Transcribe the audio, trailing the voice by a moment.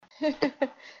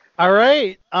All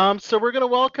right. So we're gonna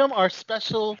welcome our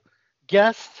special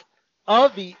guest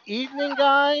of the evening,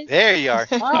 guys. There you are.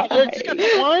 Wow, she got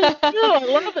the lines too. I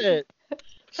love it.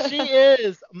 She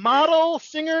is model,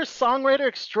 singer, songwriter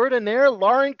extraordinaire,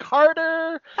 Lauren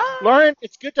Carter. Ah, Lauren,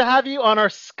 it's good to have you on our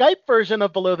Skype version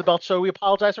of Below the Belt Show. We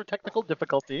apologize for technical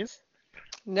difficulties,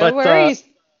 no but worries.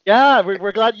 yeah,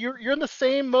 we're glad you're in the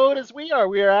same mode as we are.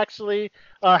 We are actually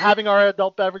having our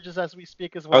adult beverages as we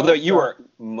speak as Although well. you So. are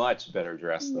much better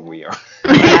dressed than Yeah. we are.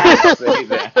 I have to Yeah. say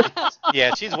that.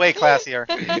 Yeah, she's way classier.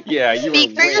 Yeah, you are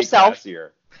Speak for way yourself.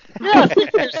 classier. Yeah,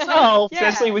 speak for yourself.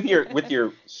 Especially Yeah. with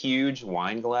your huge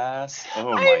wine glass.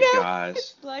 Oh I my know. gosh.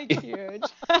 It's like huge.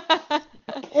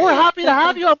 We're happy to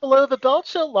have you on Below the Belt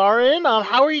Show, Lauren.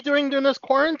 How are you doing during this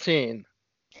quarantine?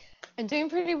 I'm doing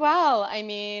pretty well. I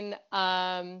mean,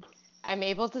 I'm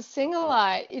able to sing a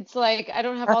lot. It's like I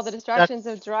don't have all the That's distractions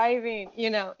of that's driving,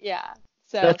 Yeah.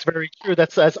 So, that's very true.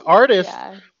 That's as artists,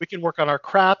 yeah. we can work on our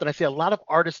craft, and I see a lot of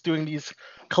artists doing these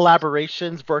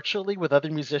collaborations virtually with other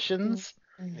musicians,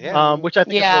 Yeah. which I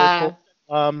think is really Yeah.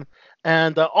 cool. Um,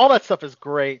 and all that stuff is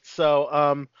great.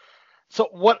 So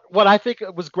what I think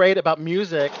was great about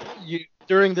music, you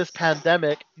during this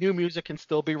pandemic, new music can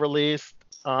still be released.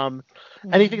 Um,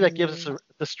 Anything that gives us Mhm. a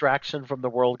distraction from the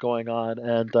world going on,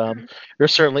 and you're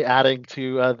certainly adding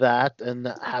to that,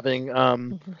 and having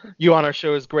you on our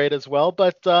show is great as well.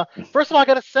 But first of all, I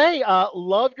gotta say,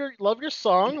 love your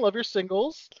song, love your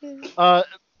singles. Uh,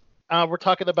 we're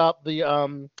talking about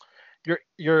the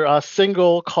your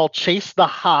single called "Chase the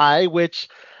High," which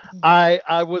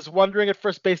I was wondering at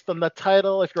first, based on the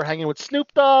title, if you're hanging with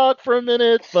Snoop Dogg for a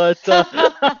minute, but,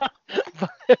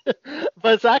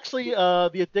 but it's actually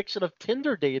the addiction of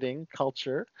Tinder dating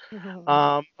culture.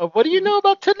 What do you know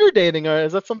about Tinder dating? Or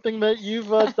is that something that you've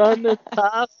done in the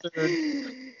past? Or...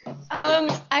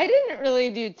 I didn't really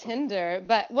do Tinder,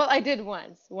 but well, I did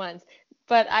once.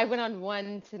 But I went on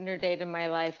one Tinder date in my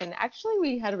life, and actually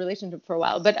we had a relationship for a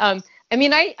while. But I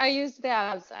mean, I used the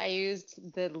apps. I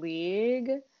used the League.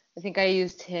 I think I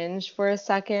used Hinge for a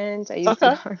second. I used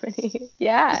Okay. eHarmony.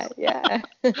 Yeah, yeah.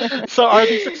 So are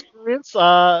these experience?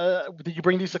 Did you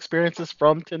bring these experiences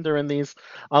from Tinder and these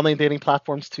online dating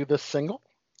platforms to this single?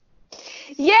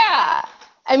 Yeah.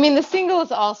 I mean, the single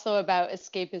is also about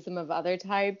escapism of other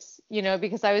types,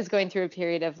 because I was going through a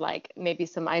period of like maybe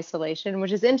some isolation,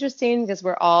 which is interesting because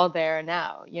we're all there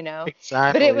now. But it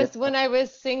Exactly. was when I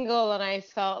was single and I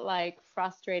felt like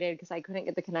frustrated because I couldn't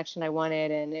get the connection I wanted.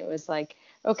 And it was like,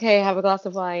 okay, have a glass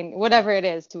of wine, whatever it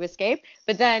is to escape.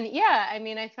 But then, yeah, I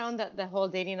mean, I found that the whole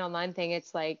dating online thing,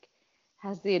 it's like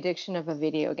has the addiction of a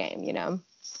video game.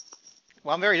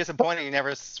 Well, I'm very disappointed you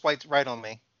never swiped right on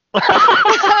me.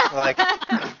 Like,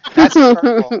 that's just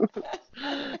hurtful.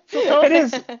 So tell That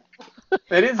us is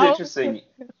that is how. interesting.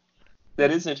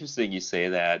 That is interesting you say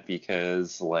that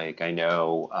because like I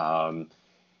know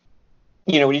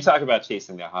when you talk about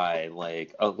chasing the high,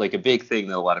 like a big thing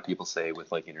that a lot of people say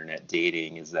with like internet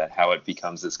dating is that how it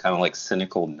becomes this kind of like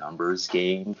cynical numbers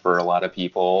game for a lot of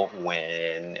people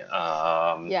when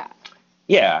Yeah.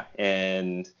 yeah,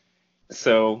 and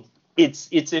so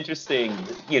it's interesting,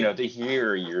 to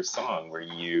hear your song where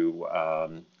you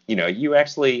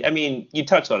actually, I mean, you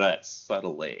touch on that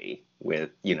subtly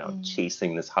with,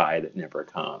 chasing this high that never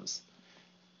comes.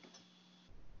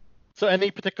 So any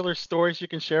particular stories you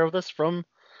can share with us from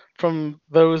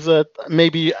those that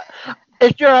maybe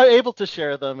if you're able to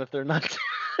share them, if they're not.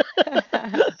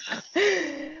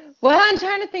 Well, I'm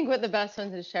trying to think what the best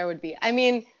one to share would be. I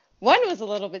mean, one was a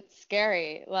little bit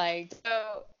scary. Like,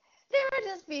 so there would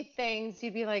just be things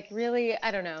you'd be like, really? I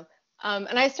don't know.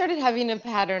 And I started having a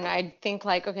pattern. I'd think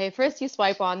like, okay, first you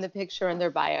swipe on the picture in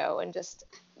their bio and just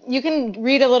you can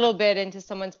read a little bit into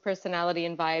someone's personality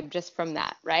and vibe just from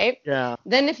that, right? Yeah.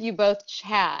 Then if you both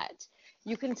chat,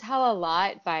 you can tell a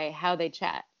lot by how they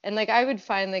chat. And like I would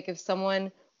find like if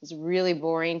someone was really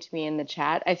boring to me in the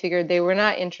chat, I figured they were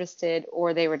not interested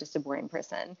or they were just a boring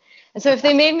person. And so if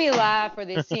they made me laugh or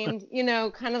they seemed,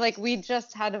 kind of like we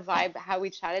just had a vibe how we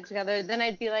chatted together, then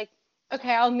I'd be like,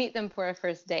 okay, I'll meet them for a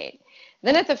first date.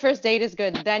 Then if the first date is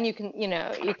good, then you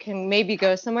can maybe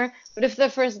go somewhere. But if the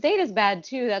first date is bad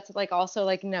too, that's like also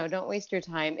like, no, don't waste your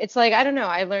time. It's like, I don't know.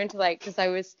 I learned to like, because I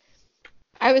was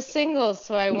single,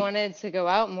 so I wanted to go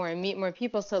out more and meet more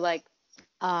people. So like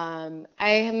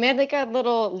I made like a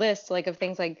little list like of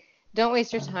things like don't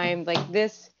waste your time. Like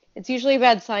this, it's usually a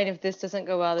bad sign if this doesn't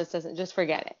go well, this doesn't, just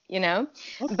forget it.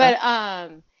 Okay. But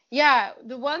yeah,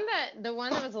 the one that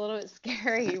was a little bit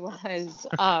scary was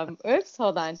oops,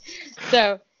 hold on.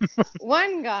 So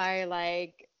one guy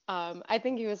like I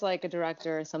think he was like a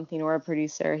director or something or a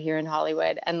producer here in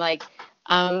Hollywood and like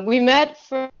we met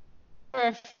for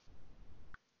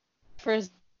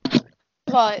first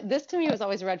of all, this to me was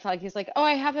always a red flag. He's like, "Oh,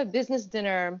 I have a business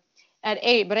dinner at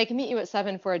 8, but I can meet you at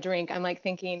 7 for a drink." I'm like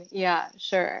thinking, "Yeah,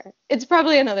 sure. It's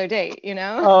probably another date, you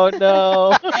know?" Oh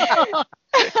no.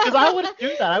 Because I wouldn't do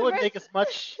that. I would make as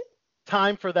much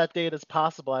time for that date as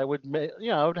possible. I would, I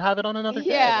would have it on another day.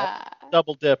 Yeah.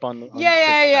 Double dip on.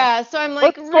 Yeah. So I'm But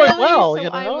like, it's going really? well, So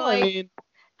I'm I like, mean.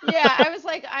 yeah, I was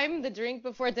like, I'm the drink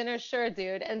before dinner, sure,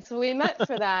 dude. And so we met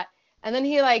for that. And then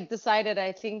he like decided,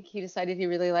 I think he decided he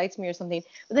really liked me or something.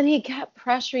 But then he kept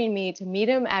pressuring me to meet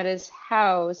him at his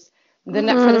house for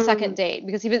the second date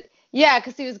because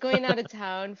because he was going out of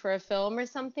town for a film or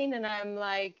something. And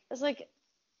I was like,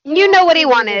 you know what he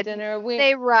wanted. Dinner.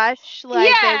 They rush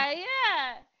like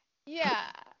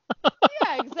Yeah,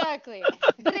 exactly.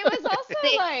 But it was also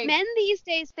like men these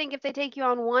days think if they take you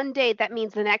on one date, that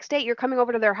means the next date you're coming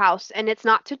over to their house, and it's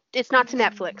not to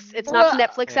Netflix. It's not to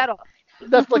Netflix at all.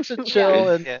 Netflix and chill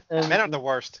and men are the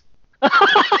worst.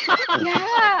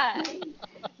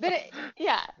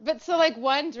 Yeah. But so like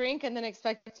one drink and then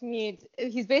expect me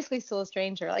he's basically still a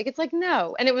stranger. Like it's like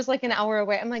no. And it was like an hour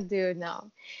away. I'm like, dude,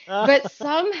 no. But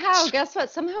somehow, guess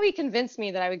what? Somehow he convinced me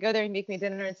that I would go there and make me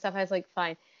dinner and stuff. I was like,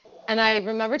 fine. And I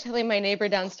remember telling my neighbor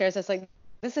downstairs, I was like,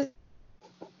 this is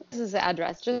the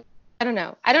address. Just I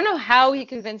don't know how he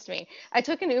convinced me. I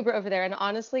took an Uber over there, and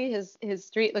honestly, his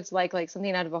street looks like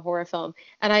something out of a horror film.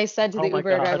 And I said to the Uber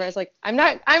driver, I was like, I'm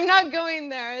not going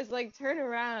there. I was like, turn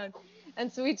around. And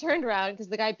so we turned around because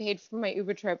the guy paid for my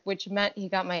Uber trip, which meant he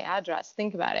got my address.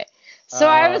 Think about it. So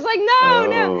I was like,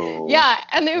 no. Yeah.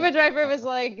 And the Uber driver was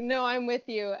like, no, I'm with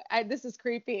you. This is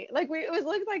creepy. Like it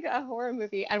looked like a horror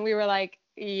movie. And we were like,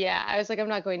 yeah. I was like, I'm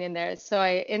not going in there. So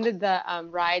I ended the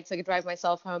ride so I could drive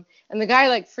myself home. And the guy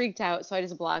like freaked out. So I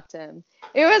just blocked him.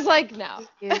 It was like, no.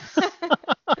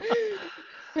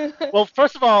 Well,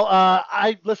 first of all,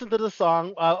 I listened to the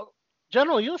song.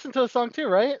 General, you listened to the song too,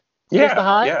 right? Yeah. The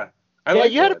High? Yeah.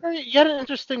 You had an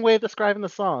interesting way of describing the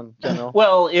song, General.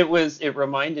 Well, it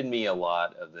reminded me a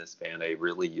lot of this band I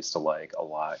really used to like a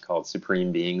lot called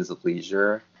Supreme Beings of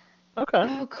Leisure. Okay.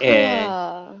 Oh, cool.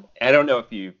 And I don't know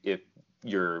if you're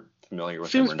familiar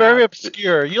with them or not. Seems very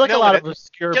obscure. You like a lot of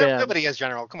obscure bands. Nobody is,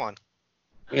 General. Come on.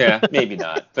 Yeah, maybe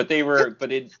not. But they were.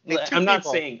 But I'm not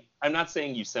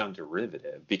saying you sound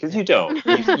derivative because you don't.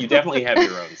 You definitely have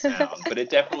your own sound, but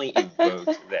it definitely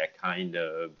evoked that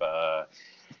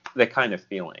kind of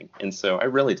feeling, and so I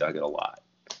really dug it a lot.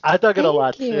 I dug it a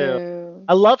lot too.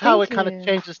 I love how it kind of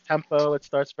changes tempo. It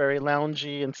starts very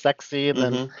loungy and sexy,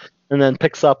 and then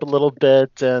picks up a little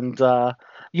bit. And I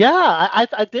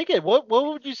dig it. What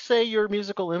would you say your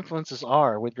musical influences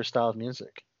are with your style of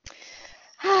music?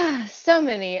 So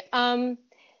many. To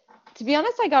be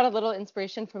honest, I got a little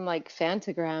inspiration from like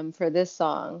Fantagram for this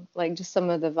song, like just some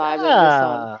of the vibe of this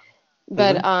song.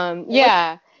 But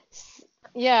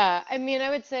yeah. I mean, I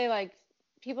would say like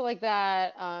people like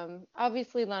that.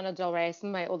 Obviously Lana Del Rey. Some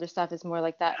of my older stuff is more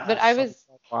like that. But I was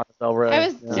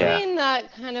doing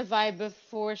that kind of vibe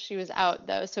before she was out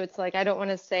though. So it's like I don't want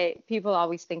to say. People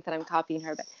always think that I'm copying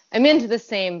her, but I'm into the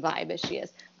same vibe as she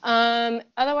is.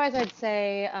 Otherwise, I'd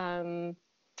say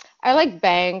I like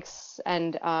Banks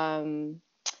and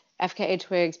FKA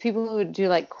Twigs, people who do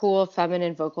like cool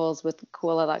feminine vocals with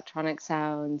cool electronic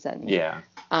sounds and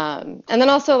and then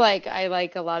also like I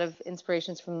like a lot of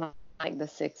inspirations from like the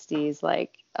 60s,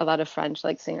 like a lot of French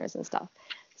like singers and stuff.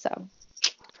 So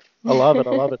I love it.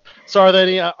 So are there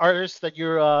any artists that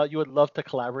you would love to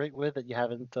collaborate with that you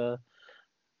haven't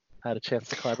had a chance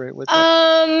to collaborate with?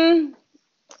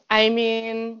 I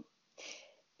mean,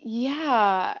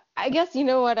 yeah, I guess you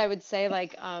know what I would say,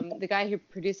 like the guy who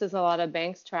produces a lot of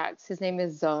Banks tracks, his name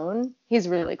is Zone. He's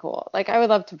really cool. Like I would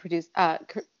love to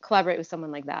collaborate with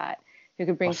someone like that who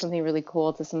could bring something really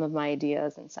cool to some of my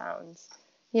ideas and sounds.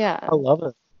 Yeah. I love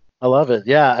it.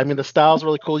 Yeah, I mean the style's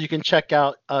really cool. You can check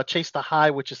out Chase the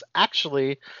High, which is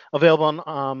actually available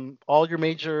on all your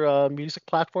major music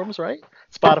platforms, right?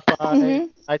 Spotify,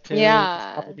 iTunes,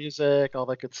 Apple Music, all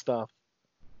that good stuff.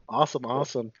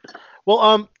 Awesome.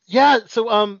 Well,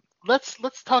 so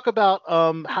let's talk about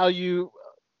how you,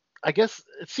 I guess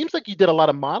it seems like you did a lot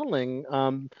of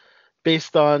modeling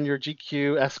based on your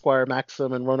GQ, Esquire,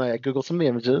 Maxim, and Rona. I Googled some of the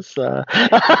images.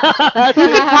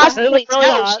 Possibly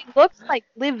tell. She looks like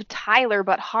Liv Tyler,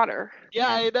 but hotter. Yeah,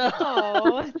 I know.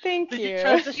 Oh, thank you.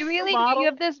 You really do. You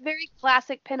have this very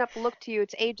classic pinup look to you.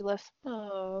 It's ageless.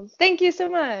 Oh, thank you so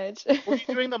much. Were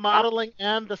you doing the modeling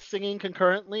and the singing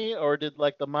concurrently, or did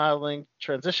like the modeling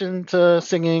transition to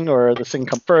singing, or the singing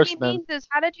come first?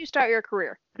 How did you start your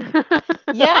career?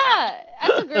 Yeah,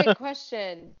 that's a great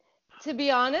question. to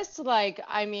be honest, like,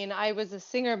 I mean, I was a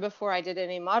singer before I did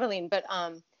any modeling, but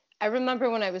I remember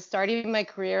when I was starting my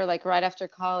career, like right after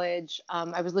college,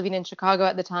 I was living in Chicago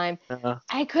at the time.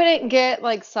 I couldn't get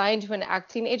like signed to an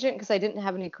acting agent because I didn't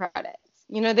have any credits.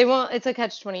 You know, they won't, it's a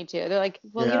catch-22. They're like,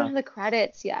 well, you don't have the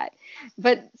credits yet.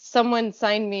 But someone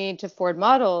signed me to Ford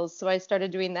Models, so I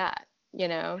started doing that, you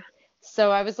know.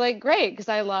 So I was like, great, because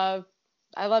I love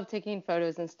taking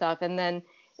photos and stuff. And then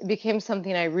it became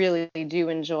something I really do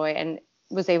enjoy and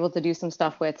was able to do some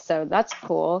stuff with. So that's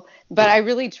cool. But I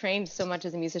really trained so much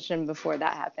as a musician before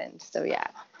that happened. So yeah.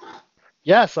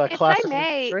 Yes, If classic. I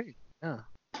may, great.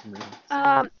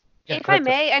 Yeah. If I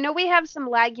may, I know we have some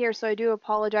lag here, so I do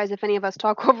apologize if any of us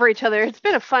talk over each other. It's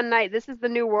been a fun night. This is the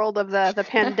new world of the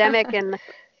pandemic and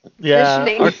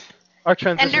our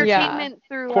transition entertainment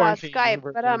through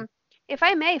Skype. But if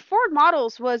I may, Ford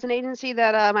Models was an agency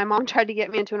that my mom tried to get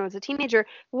me into when I was a teenager.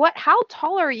 How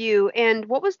tall are you, and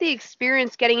what was the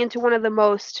experience getting into one of the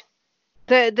most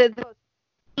the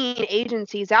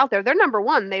agencies out there? They're number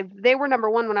one. They were number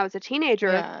one when I was a teenager,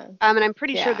 and I'm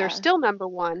pretty sure they're still number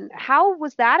one. How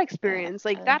was that experience?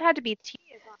 Like, that had to be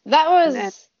tedious. That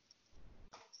was.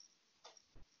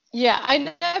 Yeah,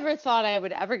 I never thought I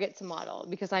would ever get to model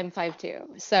because I'm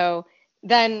 5'2". So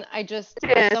then I just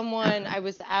I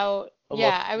was out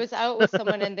with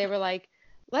someone and they were like,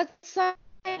 let's sign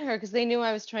her, because they knew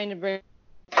I was trying to bring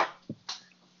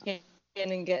in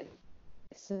and get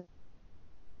to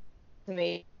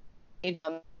me.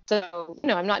 So, you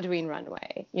know, I'm not doing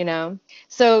runway, you know.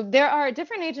 So there are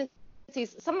different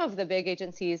agencies, some of the big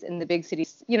agencies in the big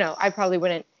cities, you know, I probably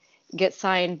wouldn't get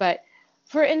signed, but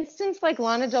for instance, like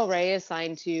Lana Del Rey is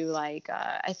signed to like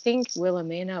I think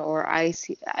Wilhelmina or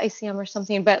ICM or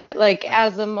something, but like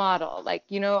as a model, like,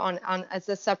 you know, on as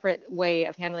a separate way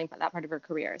of handling that part of her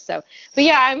career. So, but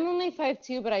yeah, I'm only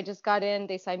 5'2", but I just got in.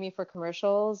 They signed me for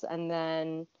commercials, and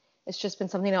then it's just been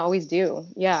something I always do.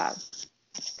 Yeah.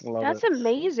 That's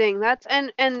amazing. That's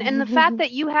and the fact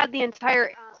that you had the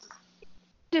entire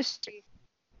industry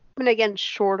against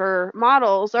shorter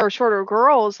models or shorter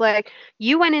girls, like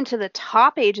you went into the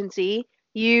top agency,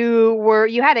 you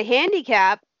had a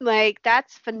handicap, like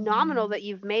that's phenomenal that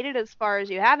you've made it as far as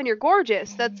you have, and you're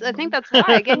gorgeous. I think that's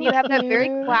why, again, you have that very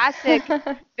classic,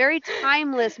 very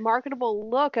timeless, marketable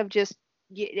look of just,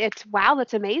 wow,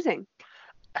 that's amazing.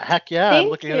 Heck yeah. I'm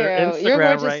looking at her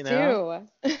Instagram right now.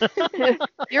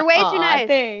 You're way too nice.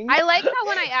 Thanks. I like how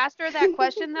when I asked her that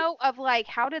question, though, of like,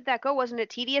 how did that go? Wasn't it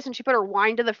tedious? And she put her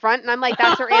wine to the front, and I'm like,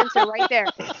 that's her answer right there.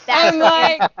 I'm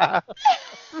like,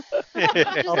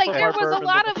 just like, there was a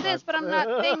lot of this, but I'm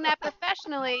not saying that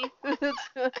professionally.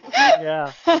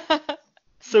 Yeah.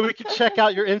 So we can check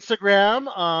out your Instagram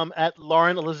at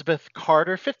Lauren Elizabeth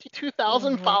Carter,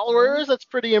 52,000 followers. That's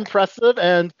pretty impressive.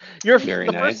 And the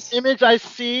first image I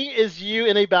see is you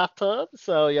in a bathtub.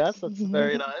 So yes, that's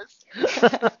very nice.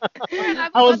 Lauren,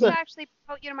 I would love to actually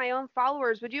promote you to my own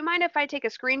followers. Would you mind if I take a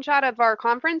screenshot of our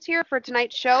conference here for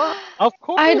tonight's show? Of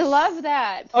course. I'd love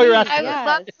that. Oh, you're asking. I would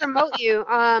love to promote you.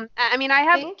 I mean, I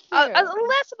have a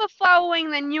less of a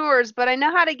following than yours, but I know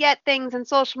how to get things in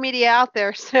social media out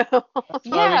there. So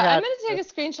yeah, I'm gonna take a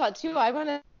screenshot too.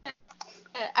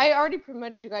 I already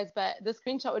promoted you guys, but the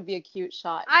screenshot would be a cute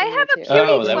shot. I have a cute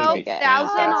 12,000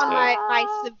 on my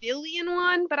civilian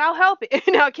one, but I'll help it.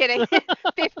 No kidding.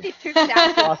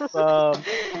 52,000. Awesome.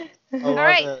 All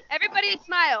right, everybody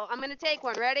smile. I'm gonna take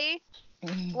one. Ready?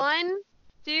 1,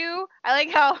 2. I like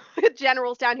how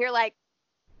generals down here like.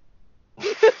 All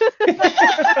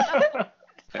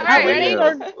right, ready?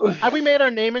 Have we made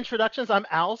our name introductions? I'm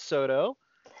Al Soto,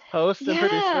 host and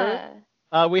producer.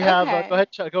 We have go ahead,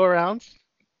 go around.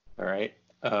 All right.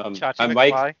 Chachi I'm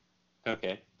McFly. Mike.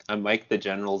 Okay. I'm Mike the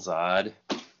General Zod.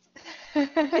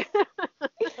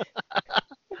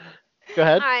 Go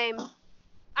ahead.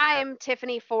 I'm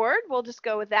Tiffany Ford. We'll just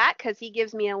go with that because he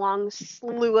gives me a long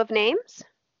slew of names.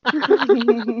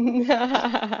 And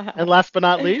last but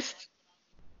not least,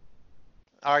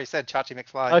 I already said Chachi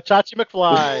McFly. Chachi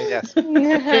McFly. Yes. King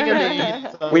of the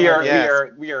East.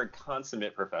 We are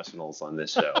consummate professionals on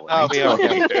this show. Oh, we are.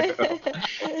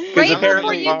 Right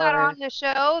before you got on the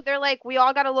show, they're like, we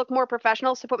all got to look more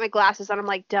professional. So I put my glasses on. I'm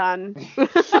like, done.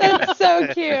 That's so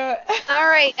cute. All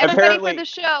right, everybody for the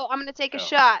show. I'm gonna take a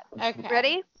shot. Okay.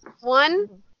 Ready? 1,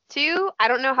 2. I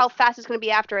don't know how fast it's gonna be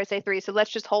after I say 3, so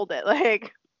let's just hold it.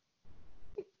 Like.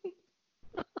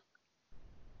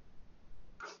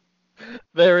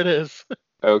 There it is.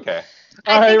 Okay.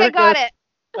 I think I got it.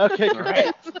 Okay,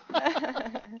 great.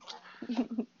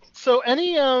 So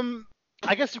any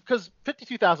I guess because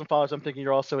 52,000 followers, I'm thinking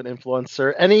you're also an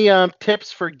influencer. Any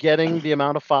tips for getting the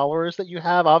amount of followers that you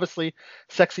have? Obviously,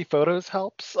 sexy photos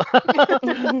helps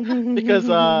because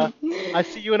I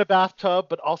see you in a bathtub,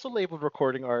 but also labeled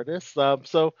recording artist. What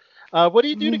do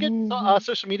you do to get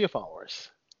social media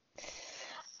followers?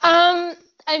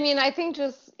 I mean, I think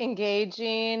just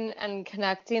engaging and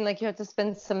connecting, like you have to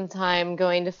spend some time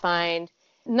going to find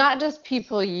not just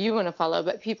people you want to follow,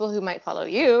 but people who might follow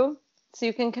you so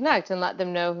you can connect and let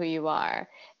them know who you are.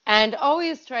 And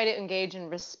always try to engage and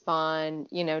respond,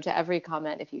 to every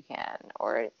comment if you can,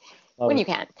 or when you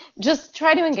can. Just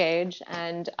try to engage.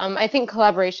 And I think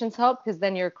collaborations help because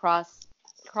then you're cross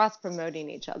promoting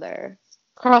each other.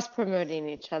 Cross-promoting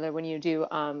each other when you do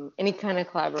any kind of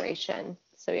collaboration.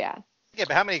 So yeah. Yeah,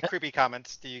 but how many creepy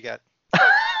comments do you get?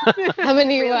 How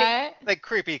many what? Like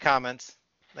creepy comments.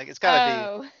 Like it's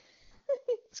gotta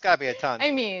be a ton. I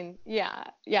mean, yeah,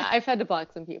 I've had to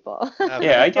block some people. Okay.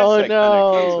 Yeah, I guess that kind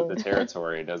of comes no. with the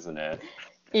territory, doesn't it?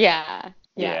 Yeah.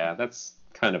 Yeah, that's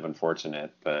kind of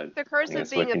unfortunate, but The curse I of guess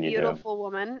being what a can you do? beautiful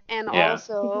woman and Yeah.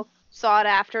 also sought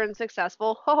after and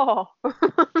successful. Oh.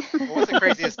 What's the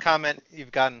craziest comment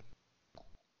you've gotten?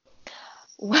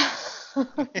 Well,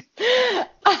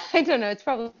 I don't know. It's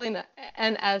probably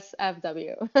an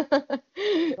SFW.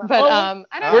 But I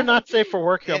don't We're know. not safe for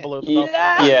work here on Below the Belt.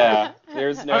 Yeah,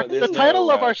 there's no. The title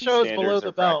of our show is standards Below the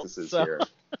or Belt, practices so. here.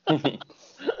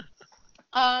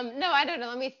 No, I don't know.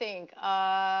 Let me think.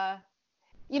 I've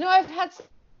had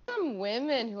some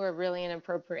women who are really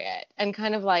inappropriate and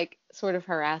kind of like sort of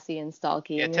harassy and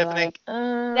stalky. Yeah, And you're Tiffany. like,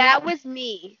 That was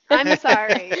me. I'm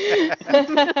sorry.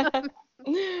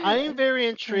 I am very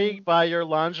intrigued by your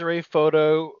lingerie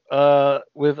photo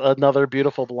with another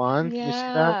beautiful blonde. Can you see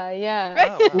that?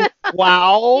 Yeah. Oh,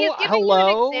 wow. Wow. He's giving Hello.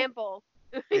 you an example.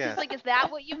 He's Yeah. just like, is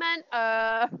that what you meant?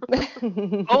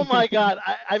 Oh my God.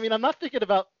 I mean, I'm not thinking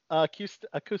about acoustic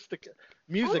Oh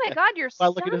music. my God, you're by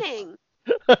looking at this. stunning.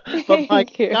 But my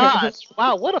Thank you. gosh,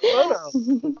 wow, what a photo.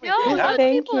 No, Yeah. other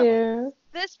Thank people, you.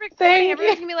 this recording, Thank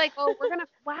everyone's you. gonna be like, oh,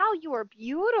 wow, you are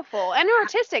beautiful and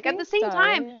artistic at the Thanks, same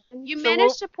time. darling. You So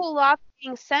managed to pull off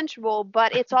being sensual,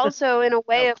 but it's also in a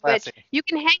way Oh, of which classy. you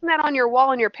can hang that on your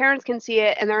wall and your parents can see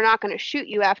it and they're not going to shoot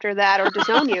you after that or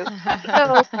disown you.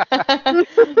 tell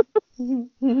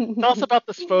us about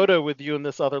this photo with you and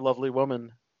this other lovely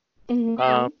woman.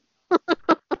 Mhm.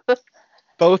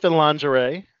 Both in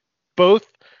lingerie, both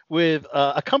with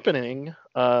accompanying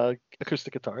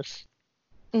acoustic guitars.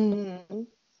 Mhm.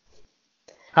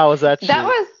 How was that? That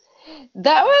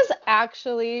was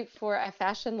actually for a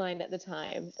fashion line at the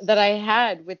time that I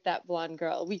had with that blonde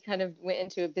girl. We kind of went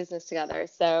into a business together.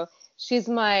 So she's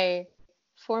my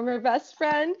former best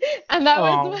friend, and that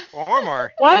was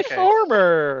Former. Why Okay.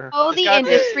 former? Oh, There's the gotta be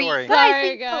a industry. story. But I Sorry,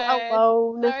 think so guys.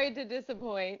 alone. Sorry to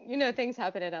disappoint. Things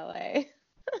happen in LA.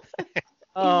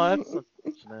 Oh, that's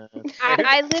unfortunate.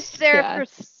 I lived there Yeah.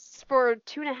 for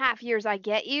 2.5 years. I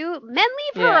get you. Men,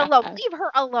 leave her Yeah. alone. Leave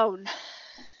her alone.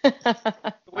 Which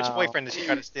Wow. boyfriend did she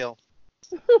try to steal?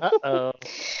 Uh-oh.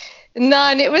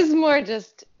 None. It was more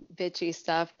just bitchy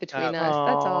stuff between us.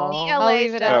 That's all. Aw. I'll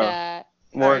leave it at Oh. that.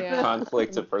 More Yeah.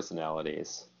 conflict of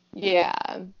personalities. Yeah.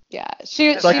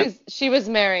 She Like- she was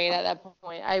married at that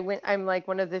point. I'm like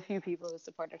one of the few people who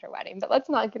supported her wedding, but let's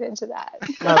not get into that.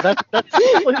 No, that's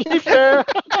completely fair.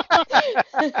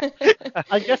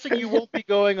 I'm guessing you won't be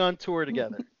going on tour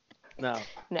together. No.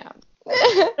 No.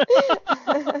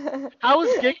 How's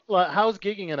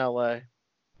gigging in LA?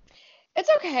 It's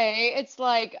okay. It's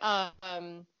like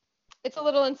it's a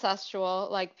little incestual.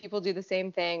 Like people do the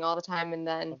same thing all the time, and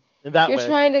then In that you're way.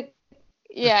 trying to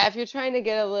if you're trying to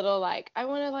get a little like I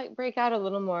want to like break out a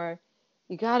little more,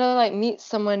 you gotta like meet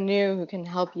someone new who can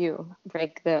help you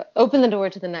open the door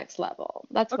to the next level.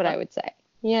 That's what Okay. I would say.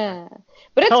 Yeah,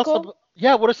 but it's Tell us cool.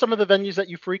 what are some of the venues that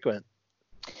you frequent?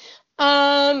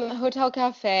 Hotel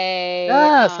Cafe.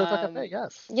 Yes, Hotel Cafe,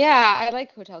 yes. Yeah, I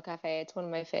like Hotel Cafe. It's one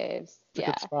of my faves. It's a Yeah,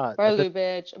 good spot. Bar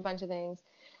Lubitsch, a bunch of things.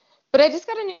 But I just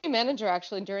got a new manager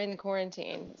actually during the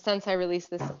quarantine since I released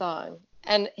this song,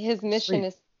 and his mission Sweet.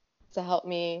 is to help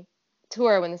me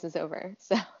tour when this is over.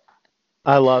 So.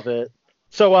 I love it.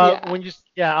 So Yeah. when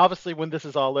obviously when this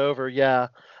is all over, yeah.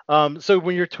 So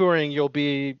when you're touring, you'll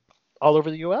be all over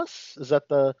the U.S. Is that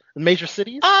the major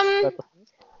cities?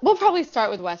 We'll probably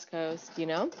start with West Coast,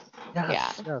 Yes,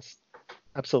 Yeah. yes.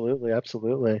 Absolutely,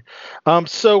 absolutely.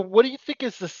 So what do you think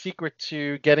is the secret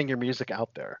to getting your music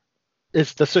out there?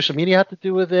 Is the social media have to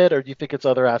do with it, or do you think it's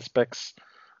other aspects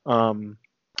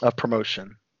of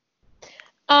promotion?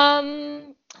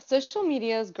 Social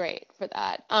media is great for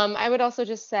that. I would also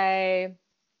just say,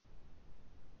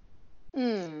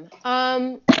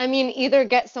 I mean, either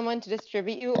get someone to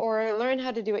distribute you or learn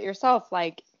how to do it yourself.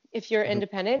 Like, if you're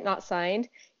independent, not signed,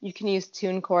 you can use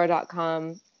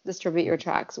TuneCore.com, distribute your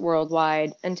tracks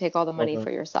worldwide, and take all the money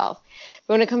for yourself.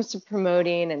 But when it comes to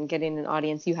promoting and getting an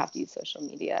audience, you have to use social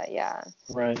media. Yeah.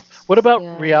 Right. What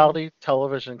about reality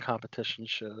television competition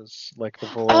shows like The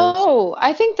Voice? Oh,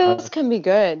 I think those can be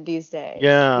good these days.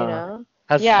 Yeah. You know?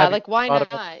 Have why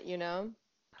not, you know?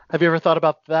 Have you ever thought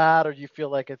about that, or do you feel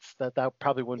like that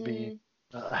probably wouldn't be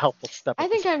a helpful step? I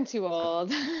think I'm too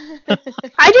old.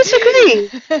 I disagree.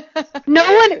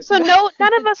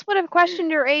 None of us would have questioned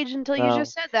your age until you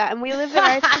just said that, and we live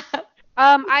there.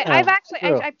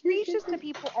 I preach this to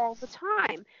people all the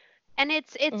time, and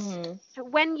it's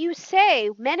when you say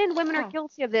men and women are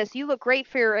guilty of this, you look great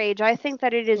for your age. I think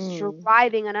that it is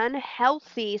driving an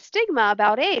unhealthy stigma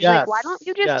about age. Yes. Like, why don't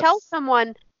you just tell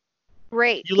someone?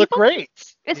 Great. You look great.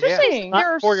 Especially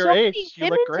there are for so your many age, you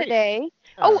women look great. today.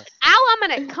 Oh, Al, I'm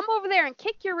gonna come over there and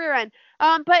kick your rear end.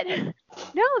 But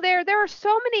no, there are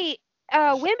so many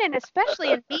women,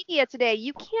 especially in media today.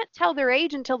 You can't tell their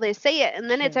age until they say it, and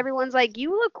then it's everyone's like,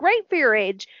 "You look great for your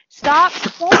age." Stop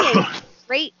saying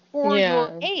great for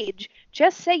your age.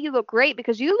 Just say you look great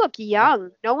because you look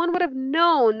young. No one would have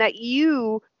known that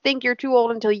you think you're too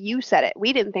old until you said it.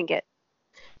 We didn't think it.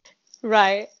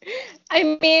 Right.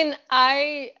 I mean,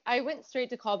 I went straight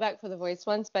to callback for The Voice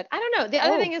once, but I don't know. The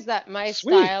other thing is that my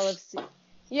style of the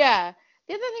other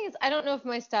thing is I don't know if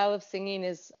my style of singing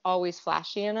is always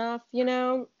flashy enough, you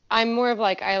know. I'm more of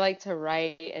like I like to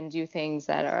write and do things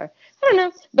that are I don't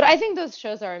know, but I think those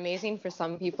shows are amazing for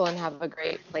some people and have a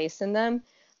great place in them.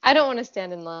 I don't want to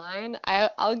stand in line.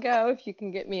 I'll go if you can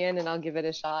get me in and I'll give it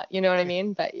a shot. You know what I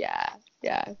mean? But yeah.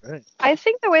 Right. I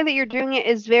think the way that you're doing it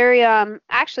is very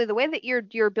actually the way that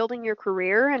you're building your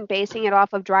career and basing it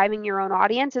off of driving your own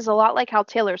audience is a lot like how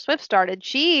Taylor Swift started.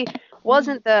 She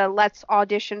wasn't the let's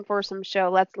audition for some show,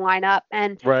 let's line up,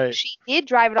 and she did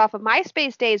drive it off of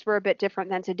MySpace. Days were a bit different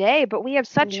than today, but we have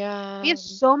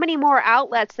so many more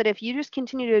outlets that if you just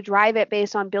continue to drive it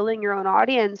based on building your own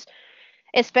audience,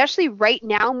 especially right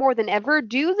now more than ever,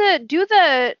 do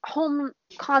the home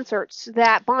concerts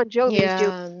that Bon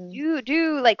Jovi's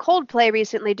do like Coldplay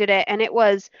recently did it, and it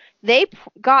was they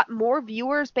got more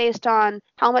viewers based on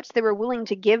how much they were willing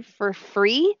to give for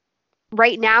free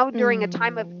right now during a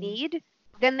time of need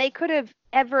than they could have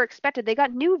ever expected. They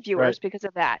got new viewers because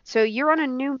of that. So you're on a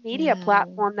new media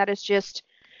platform that is just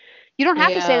you don't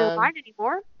have to stand in line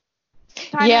anymore.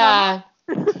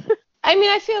 I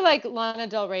mean, I feel like Lana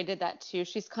Del Rey did that too.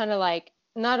 She's kind of like,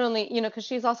 not only, you know, because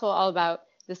she's also all about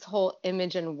this whole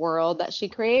image and world that she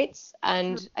creates.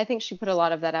 And I think she put a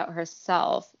lot of that out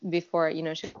herself before, you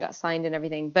know, she got signed and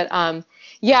everything. But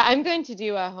yeah, I'm going to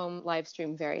do a home live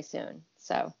stream very soon.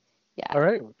 So, yeah. All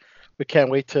right. We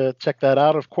can't wait to check that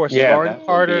out. Of course, Lauren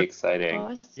Carter. Be exciting.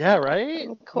 Oh, yeah, right?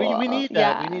 Cool. We need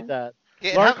that. We need that.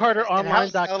 Yeah, LaurenCarterOnline.com.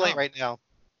 How's LA right now?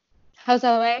 How's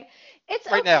LA? It's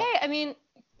right okay. Now. I mean,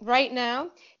 right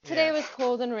now, today was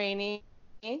cold and rainy,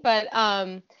 but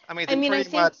I mean, pretty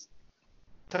much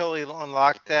totally on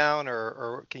lockdown,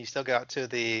 or can you still go out to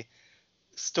the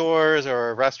stores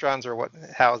or restaurants, or what?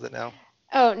 How is it now?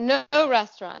 Oh, no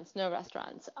restaurants.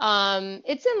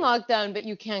 It's in lockdown, but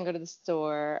you can go to the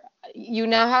store. You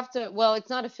now have to. Well, it's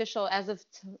not official as of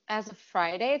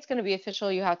Friday. It's going to be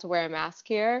official. You have to wear a mask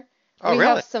here. Oh,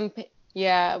 really?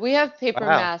 We have paper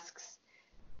masks.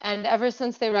 And ever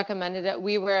since they recommended it,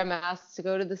 we wear a mask to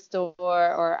go to the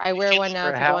store, or I wear one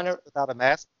now to go on without a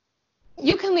mask.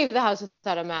 You can leave the house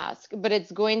without a mask, but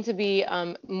it's going to be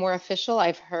more official.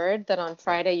 I've heard that on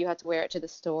Friday you have to wear it to the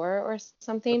store or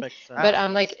something.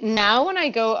 But like now when I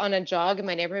go on a jog in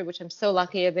my neighborhood, which I'm so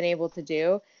lucky I've been able to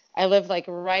do, I live like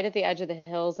right at the edge of the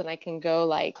hills, and I can go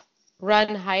like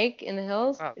hike in the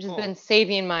hills, which has been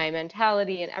saving my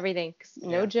mentality and everything. 'Cause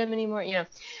no gym anymore, you know.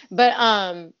 But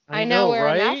I now wear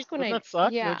a mask when that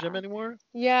suck? No gym anymore?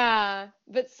 Yeah,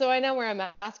 but so I now wear a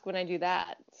mask when I do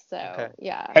that. So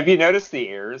yeah. Have you noticed the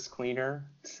air is cleaner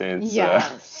since the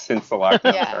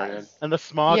lockdown started? And the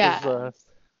smog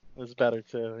is better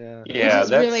too. Yeah. Yeah, that's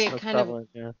really kind prevalent,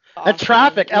 of. Awesome. And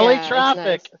traffic, LA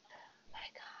traffic.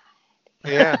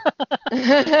 Nice.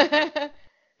 Yeah.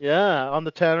 Yeah, on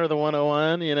the 10 or the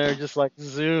 101, you know, just like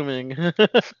zooming.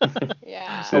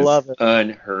 Yeah. I love it.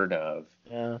 Unheard of.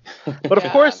 Yeah. But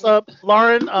of course,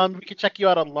 Lauren, we can check you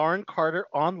out on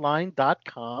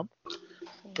LaurenCarterOnline.com.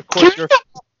 Of course,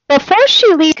 before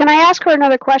she leaves, can I ask her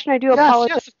another question? I do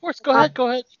apologize. Yes, of course. Go ahead.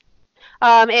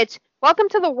 It's welcome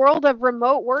to the world of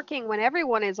remote working when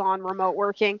everyone is on remote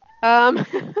working. Lauren,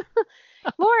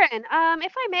 if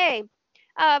I may,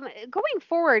 going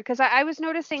forward, because I was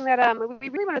noticing that we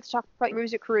really wanted to talk about your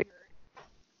music career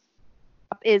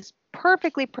is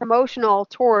perfectly promotional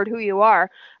toward who you are.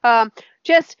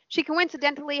 Just she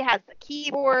coincidentally has the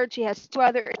keyboard. She has 2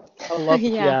 other. I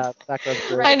love background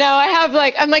great. I know.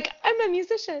 I'm a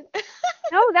musician.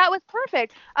 No, that was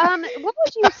perfect. What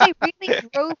would you say really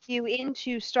drove you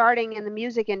into starting in the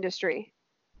music industry?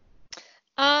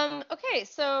 Okay,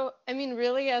 so I mean,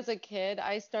 really, as a kid,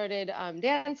 I started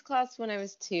dance class when I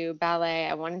was 2, ballet.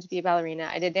 I wanted to be a ballerina.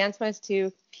 I did dance when I was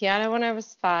 2, piano when I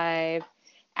was 5,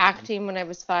 acting when I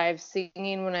was 5,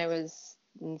 singing when I was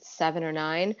 7 or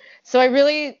 9. So I'm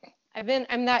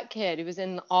that kid who was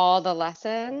in all the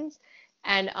lessons.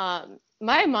 And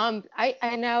my mom,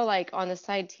 I now like on the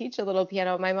side teach a little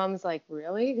piano. My mom's like,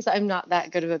 really? Because I'm not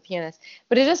that good of a pianist.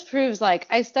 But it just proves like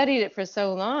I studied it for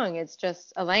so long. It's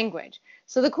just a language.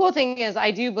 So the cool thing is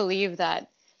I do believe that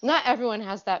not everyone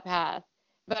has that path,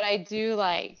 but I do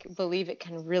like believe it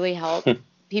can really help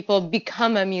people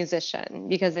become a musician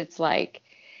because it's like,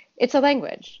 it's a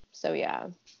language. So yeah.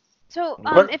 So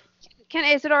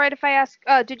is it all right if I ask,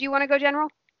 did you want to go general?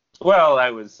 Well, I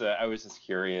was just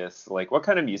curious, like, what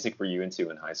kind of music were you into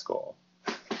in high school?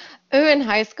 Oh, in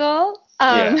high school?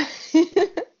 Yeah.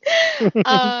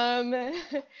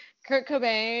 Kurt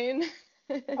Cobain.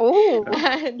 Oh.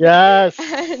 Yes.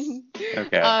 And,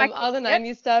 Okay. all the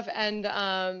 90s stuff and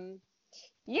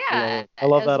yeah. I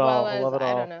love that as well all. as, I love it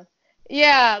all. I don't know.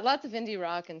 Yeah, lots of indie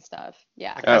rock and stuff.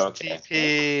 Yeah. Oh, okay.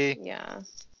 STP.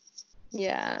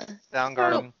 Yeah.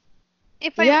 Soundgarden.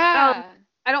 If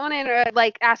I don't want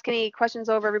to ask any questions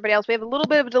over everybody else. We have a little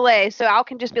bit of a delay, so Al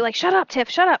can just be like, "Shut up, Tiff,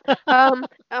 shut up."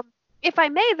 If I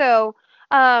may, though,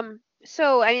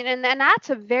 so I mean, and that's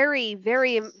a very,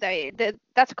 very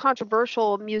that's a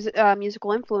controversial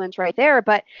musical influence right there.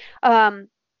 But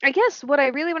I guess what I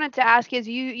really wanted to ask is,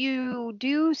 you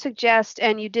do suggest,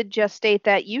 and you did just state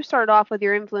that you started off with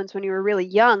your influence when you were really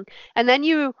young, and then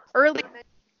you early.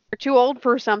 Too old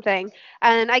for something.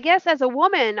 And I guess as a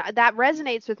woman, that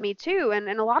resonates with me too, and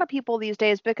a lot of people these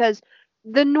days, because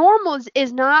the normal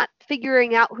is not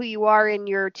figuring out who you are in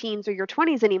your teens or your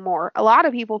 20s anymore. A lot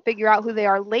of people figure out who they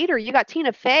are later. You got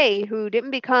Tina Fey, who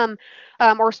didn't become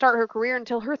or start her career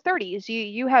until her 30s.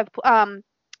 You have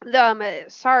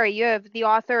you have the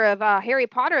author of Harry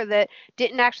Potter that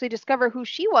didn't actually discover who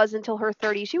she was until her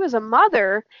 30s. She was a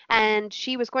mother, and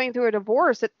she was going through a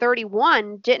divorce at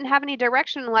 31, didn't have any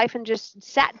direction in life, and just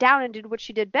sat down and did what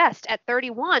she did best. At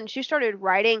 31, she started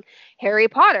writing Harry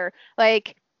Potter.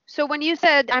 Like, so when you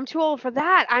said I'm too old for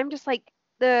that, I'm just like,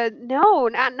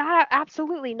 not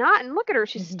absolutely not. And look at her,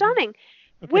 she's stunning.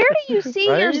 Where do you see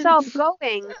yourself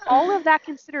going, all of that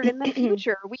considered, in the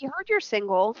future? We heard your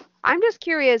single. I'm just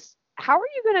curious, how are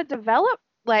you going to develop?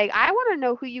 Like, I want to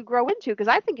know who you grow into, because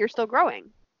I think you're still growing.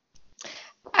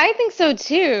 I think so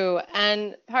too.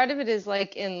 And part of it is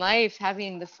like in life,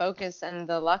 having the focus and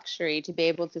the luxury to be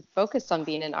able to focus on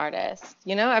being an artist.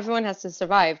 You know, everyone has to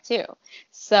survive too.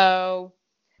 So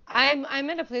I'm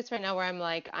at a place right now where I'm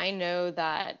like, I know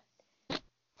that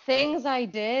things I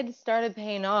did started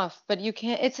paying off, but you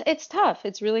can't, it's tough.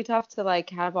 It's really tough to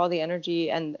like have all the energy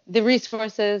and the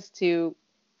resources to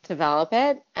develop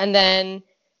it. And then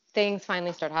things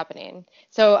finally start happening.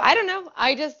 So I don't know.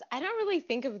 I don't really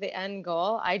think of the end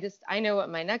goal. I know what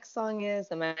my next song is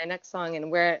and my next song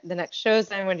and where the next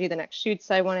shows I want to do, the next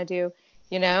shoots I want to do,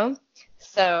 you know?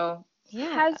 So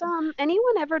yeah. Has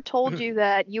anyone ever told you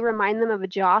that you remind them of a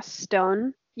Joss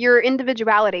Stone? Your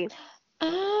individuality.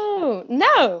 Oh,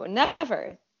 no,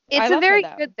 never. It's a very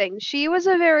good thing. She was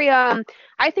a very I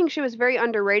think she was very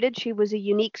underrated. She was a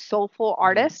unique, soulful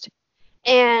artist.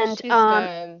 And she's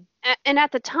good. And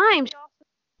at the time, she also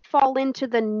fall into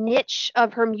the niche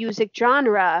of her music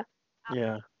genre.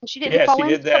 Yeah. She didn't fall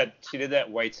into that. She did that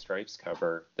White Stripes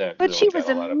cover. But really she was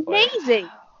amazing.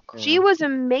 She was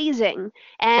amazing,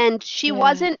 and she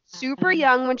wasn't super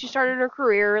young when she started her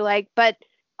career. But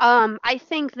I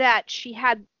think that she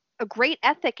had a great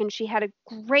ethic, and she had a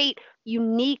great,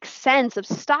 unique sense of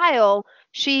style.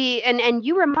 And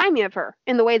you remind me of her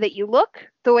in the way that you look,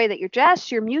 the way that you're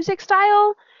dressed, your music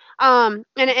style. And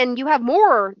you have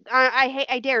more.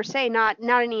 I dare say, not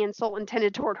any insult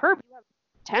intended toward her, but you have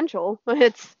potential.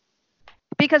 It's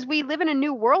because we live in a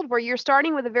new world where you're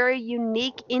starting with a very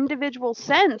unique individual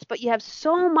sense, but you have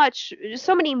so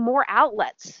many more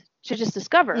outlets to just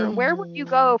discover. Mm-hmm. Where would you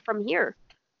go from here?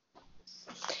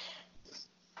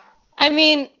 I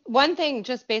mean, one thing,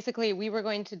 just basically, we were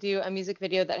going to do a music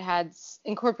video that had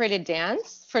incorporated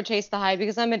dance for Chase the High,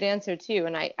 because I'm a dancer too,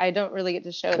 and I don't really get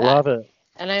to show that. Love it.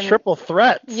 And I'm triple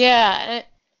threat. Yeah.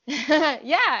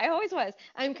 Yeah, I always was.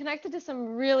 I'm connected to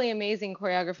some really amazing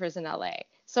choreographers in LA.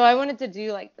 So I wanted to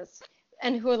do like this,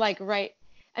 and who like create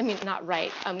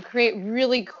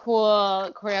really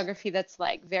cool choreography that's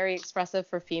like very expressive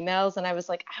for females. And I was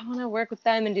like, I want to work with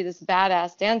them and do this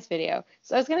badass dance video.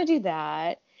 So I was going to do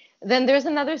that. Then there's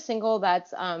another single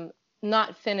that's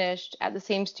not finished at the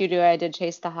same studio I did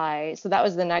Chase the High. So that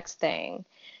was the next thing.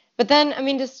 But then, I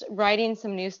mean, just writing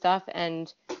some new stuff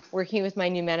and working with my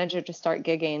new manager to start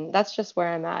gigging. That's just where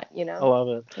I'm at, you know? I love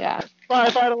it. Yeah. Before I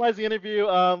finalize the interview,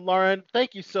 Lauren,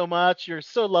 thank you so much. You're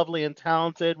so lovely and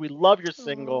talented. We love your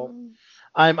single.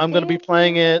 I'm going to be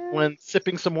playing it when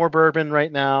sipping some more bourbon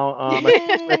right now. And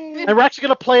we're actually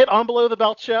going to play it on Below the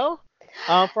Belt show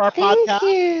for our podcast. Thank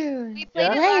you. We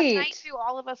played it last night too.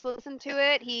 All of us listened to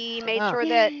it. He made sure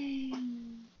that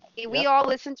we all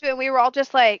listened to it. And we were all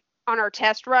just like on our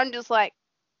test run, just like,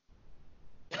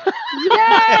 yay!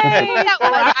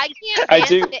 I can't dance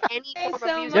to any form of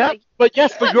music. Yeah, but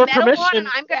yes, with your permission, and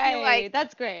I'm gonna be like,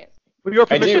 that's great. With your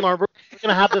permission, Lauren, we're going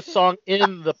to have this song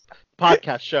in the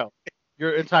podcast show.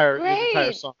 Your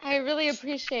entire song. I really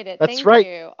appreciate it. That's Thank right.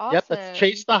 you. Awesome. Yep, that's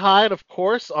Chase the High, and of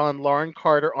course on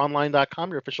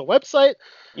LaurenCarterOnline.com, your official website.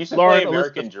 You should play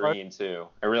American Dream too.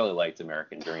 I really liked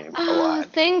American Dream a lot.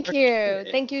 Thank you.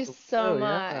 Thank you so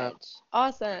much. Yeah.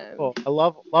 Awesome. Cool. I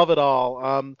love it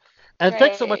all. And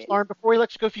thanks so much, Lauren. Before we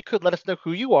let you go, if you could let us know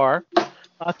who you are,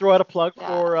 throw out a plug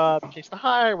for Chase the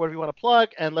High, or whatever you want to plug,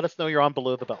 and let us know you're on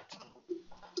Below the Belt.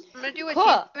 I'm gonna do what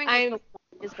cool.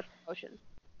 is the promotion.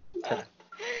 Okay.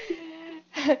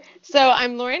 So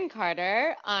I'm Lauren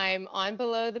Carter. I'm on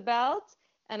Below the Belt,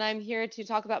 and I'm here to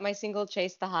talk about my single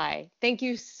Chase the High. Thank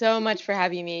you so much for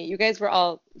having me. You guys were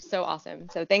all so awesome.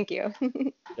 So thank you.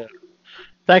 Yeah.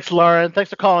 Thanks, Lauren. Thanks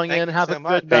for calling in. Have a good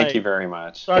night. Thank you very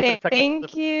much.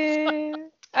 Thank you.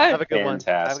 Have a good one.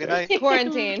 Have a good night.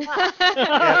 Quarantine.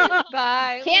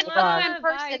 Bye. Can't do it in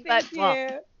person, but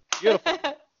thank you. Beautiful.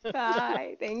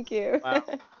 Bye. Thank you. Wow.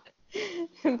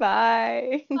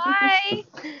 Bye. bye.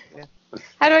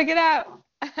 How do I get out?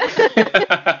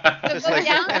 Just go like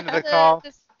down end to the call.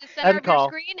 the center End of call.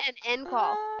 your screen and end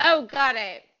call. Oh, got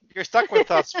it. You're stuck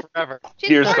with us forever.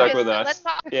 You're stuck gorgeous. with us. Let's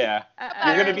talk. Yeah.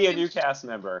 You're going to be a new cast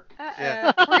member.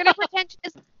 Yeah. We're gonna pretend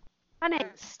she's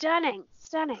stunning.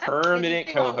 Permanent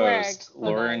co-host, Hold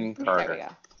on. Lauren There Carter. we go.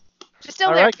 She's still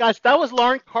All there. right, guys, that was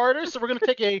Lauren Carter. So we're going to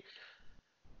take a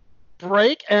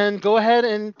break and go ahead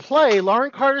and play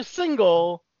Lauren Carter's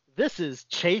single, This is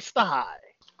Chase the High.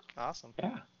 Awesome.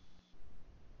 Yeah.